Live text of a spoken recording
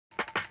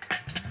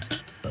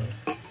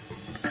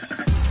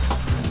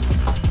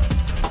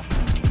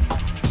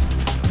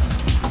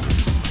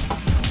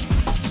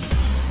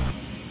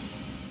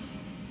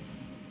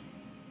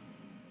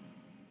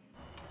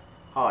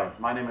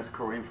My name is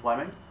Kareem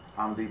Fleming.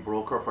 I'm the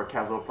broker for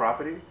Casual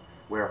Properties.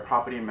 We're a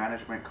property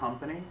management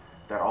company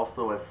that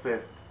also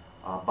assists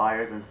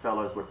buyers and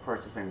sellers with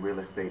purchasing real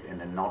estate in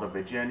the Northern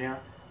Virginia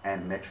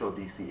and Metro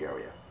DC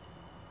area.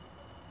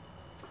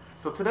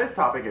 So today's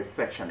topic is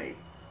Section 8.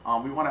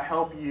 We want to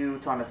help you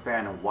to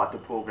understand what the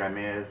program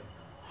is,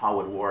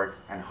 how it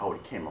works, and how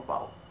it came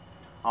about.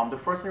 The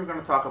first thing we're going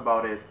to talk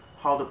about is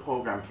how the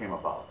program came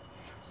about.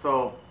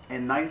 So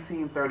in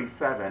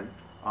 1937,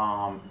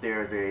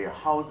 there's a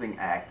Housing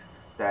Act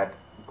that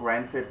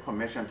granted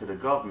permission to the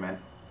government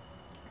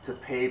to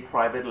pay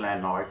private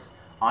landlords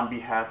on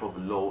behalf of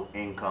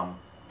low-income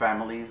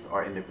families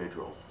or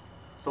individuals.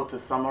 So to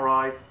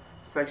summarize,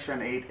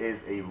 Section 8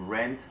 is a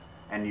rent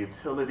and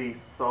utility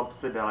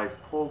subsidized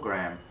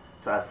program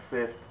to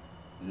assist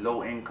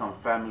low-income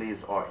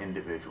families or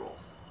individuals.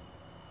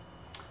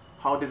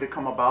 How did it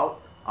come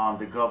about?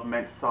 The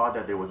government saw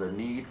that there was a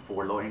need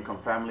for low-income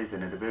families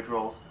and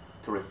individuals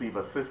to receive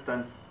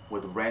assistance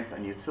with rent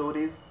and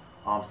utilities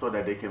so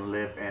that they can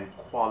live in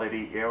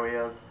quality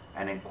areas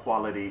and in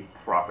quality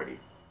properties.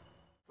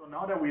 So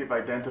now that we've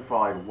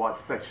identified what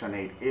Section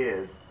 8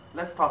 is,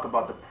 let's talk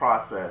about the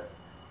process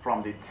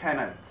from the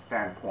tenant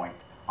standpoint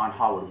on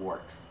how it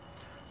works.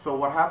 So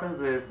what happens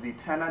is the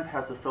tenant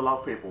has to fill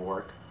out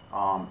paperwork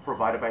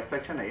provided by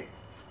Section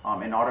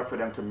 8 in order for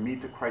them to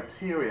meet the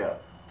criteria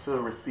to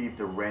receive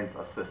the rent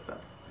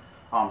assistance.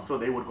 So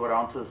they would go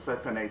down to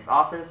Section 8's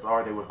office,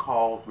 or they would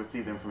call,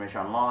 receive the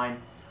information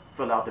online,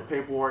 fill out the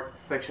paperwork.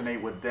 Section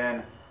 8 would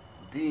then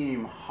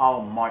deem how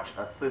much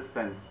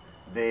assistance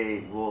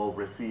they will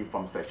receive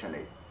from Section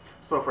 8.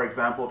 So for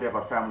example, if you have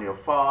a family of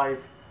 5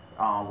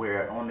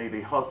 where only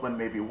the husband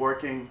may be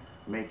working,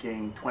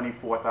 making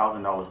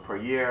 $24,000 per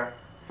year,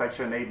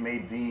 Section 8 may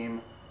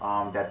deem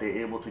that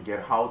they're able to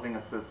get housing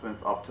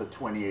assistance up to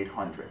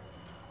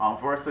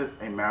 $2,800 versus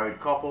a married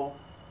couple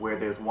where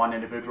there's one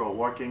individual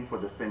working for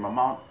the same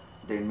amount,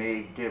 they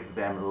may give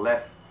them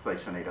less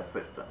Section 8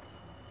 assistance.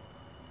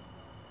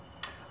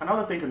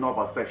 Another thing to know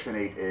about Section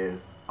 8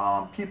 is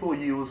people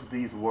use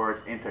these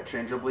words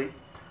interchangeably,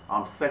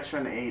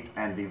 Section 8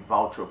 and the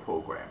voucher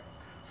program.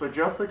 So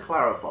just to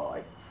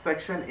clarify,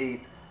 Section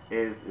 8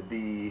 is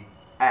the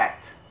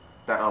act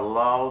that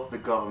allows the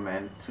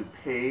government to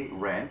pay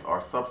rent or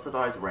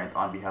subsidize rent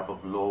on behalf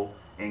of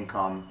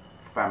low-income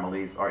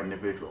families or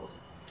individuals.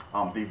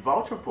 The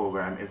voucher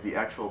program is the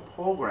actual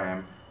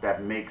program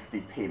that makes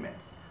the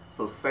payments.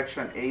 So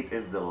Section 8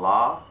 is the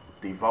law,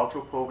 the voucher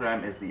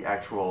program is the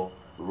actual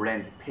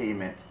rent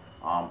payment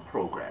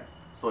program.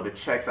 So the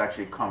checks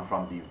actually come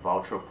from the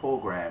voucher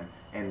program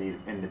in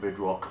the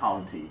individual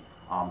county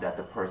that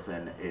the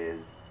person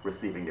is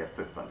receiving the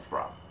assistance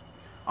from.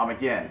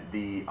 Again,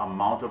 the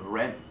amount of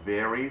rent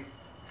varies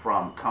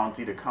from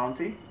county to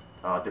county,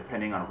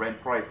 depending on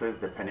rent prices,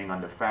 depending on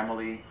the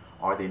family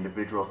or the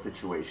individual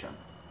situation.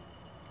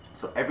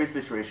 So every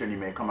situation you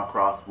may come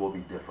across will be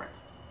different.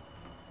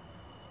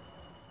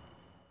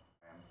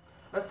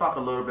 Let's talk a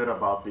little bit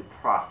about the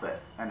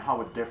process and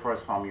how it differs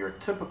from your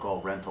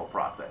typical rental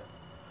process.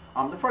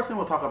 The first thing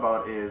we'll talk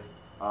about is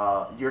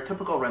your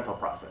typical rental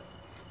process.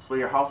 So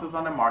your house is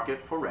on the market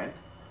for rent.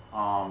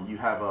 You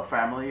have a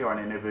family or an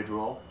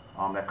individual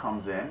that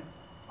comes in.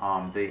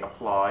 They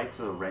apply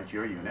to rent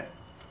your unit.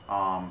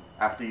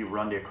 After you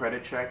run their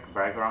credit check,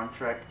 background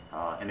check,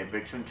 and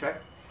eviction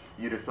check,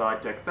 you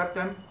decide to accept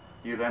them.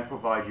 You then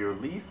provide your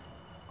lease.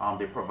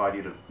 They provide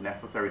you the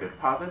necessary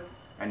deposits,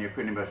 and you're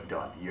pretty much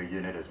done. Your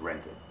unit is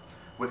rented.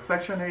 With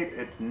Section 8,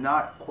 it's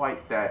not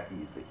quite that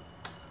easy.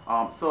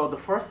 So the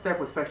first step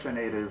with Section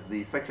 8 is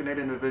the Section 8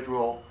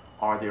 individual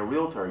or their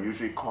realtor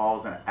usually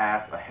calls and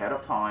asks ahead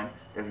of time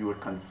if you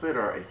would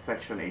consider a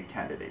Section 8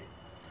 candidate.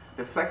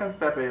 The second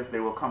step is they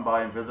will come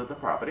by and visit the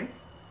property.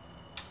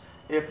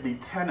 If the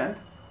tenant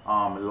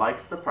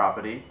likes the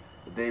property,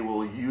 they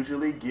will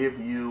usually give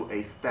you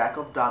a stack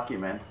of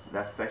documents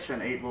that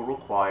Section 8 will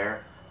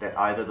require that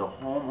either the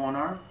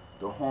homeowner,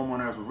 the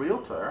homeowner's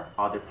realtor,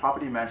 or the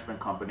property management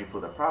company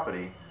for the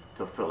property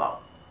to fill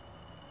out.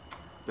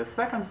 The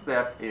second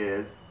step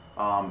is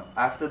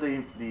after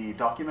the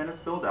document is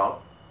filled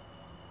out,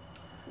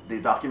 the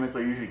documents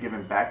are usually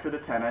given back to the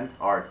tenants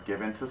or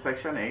given to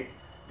Section 8.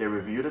 They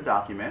review the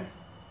documents.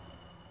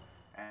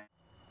 And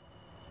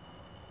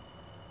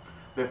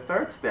the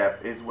third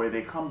step is where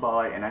they come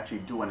by and actually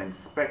do an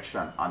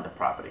inspection on the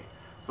property.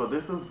 So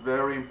this is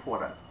very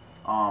important.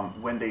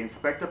 When they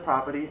inspect the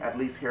property, at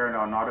least here in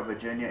our Northern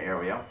Virginia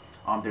area,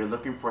 they're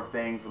looking for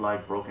things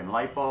like broken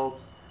light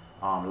bulbs,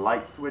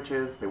 light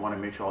switches. They want to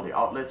make sure all the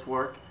outlets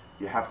work.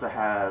 You have to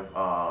have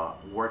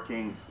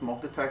working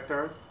smoke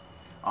detectors.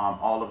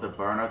 All of the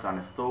burners on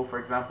the stove, for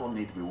example,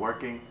 need to be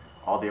working.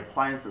 All the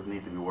appliances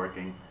need to be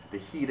working. The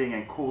heating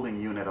and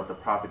cooling unit of the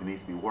property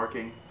needs to be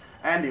working.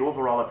 And the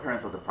overall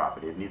appearance of the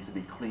property, it needs to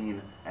be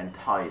clean and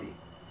tidy.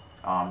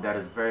 That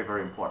is very,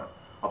 very important.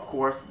 Of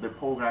course, the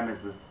program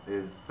is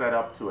set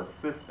up to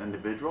assist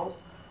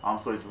individuals.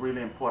 So it's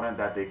really important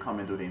that they come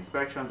and do the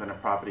inspections and the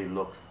property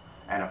looks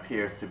and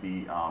appears to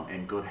be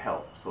in good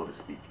health, so to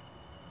speak.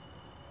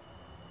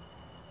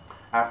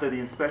 After the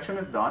inspection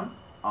is done,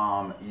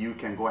 you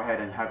can go ahead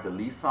and have the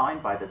lease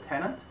signed by the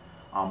tenant.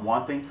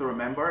 One thing to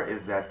remember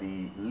is that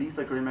the lease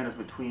agreement is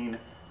between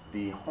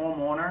the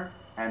homeowner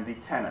and the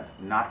tenant,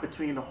 not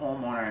between the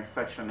homeowner and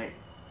Section 8.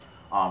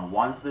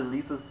 Once the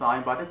lease is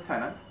signed by the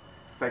tenant,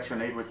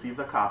 Section 8 receives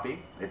a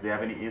copy. If they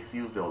have any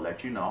issues, they'll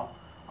let you know.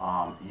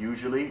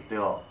 Usually,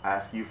 they'll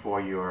ask you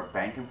for your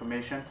bank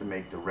information to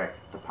make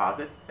direct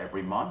deposits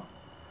every month.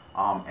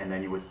 And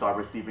then you would start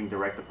receiving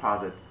direct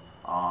deposits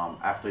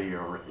after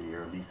your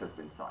lease has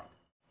been signed.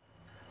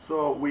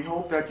 So we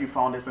hope that you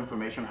found this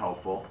information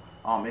helpful.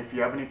 If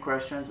you have any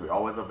questions, we're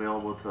always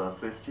available to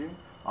assist you.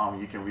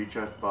 You can reach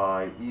us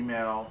by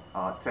email,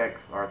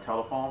 text, or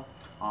telephone.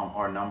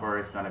 Our number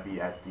is going to be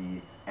at the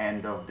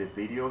end of the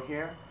video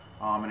here.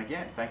 And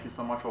again, thank you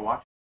so much for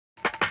watching.